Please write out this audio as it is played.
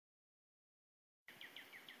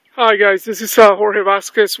Hi guys, this is Jorge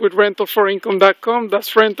Vasquez with rental4income.com.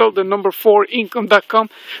 That's rental, the number 4income.com.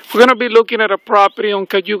 We're going to be looking at a property on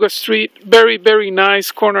Cayuga Street. Very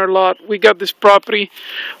nice corner lot. We got this property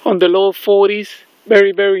on the low 40s.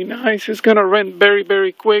 Very nice. It's going to rent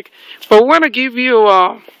very quick. But we want to give you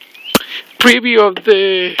a preview of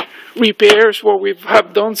the repairs, what we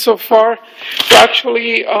have done so far. We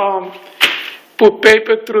actually put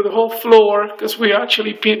paper through the whole floor because we're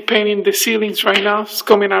actually painting the ceilings right now. It's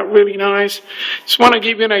coming out really nice. Just want to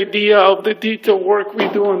give you an idea of the detail work we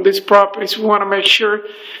do on these properties. We want to make sure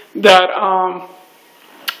that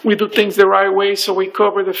we do things the right way. So we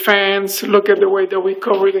cover the fans, look at the way that we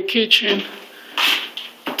cover the kitchen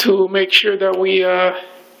to make sure that we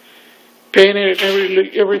paint it and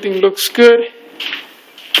everything looks good.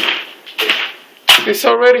 It's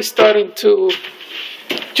already starting to,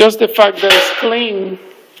 just the fact that it's clean,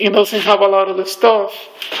 it doesn't have a lot of the stuff,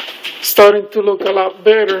 starting to look a lot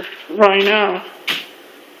better right now.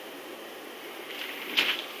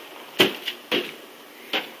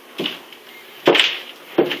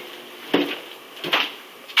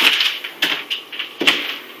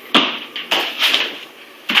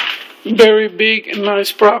 Very big and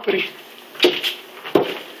nice property.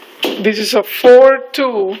 This is a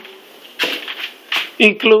 4-2,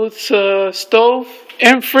 includes a stove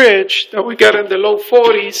and fridge that we got in the low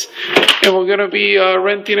 40s, and we're gonna be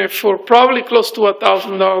renting it for probably close to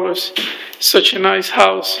 $1,000. Such a nice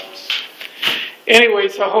house.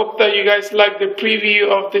 Anyways, I hope that you guys like the preview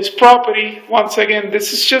of this property. Once again,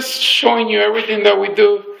 this is just showing you everything that we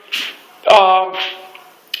do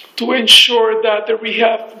to ensure that the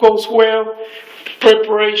rehab goes well,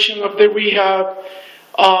 preparation of the rehab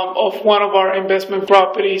of one of our investment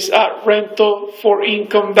properties at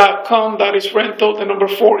rental4income.com. That is rental, the number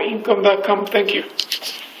 4income.com. Thank you.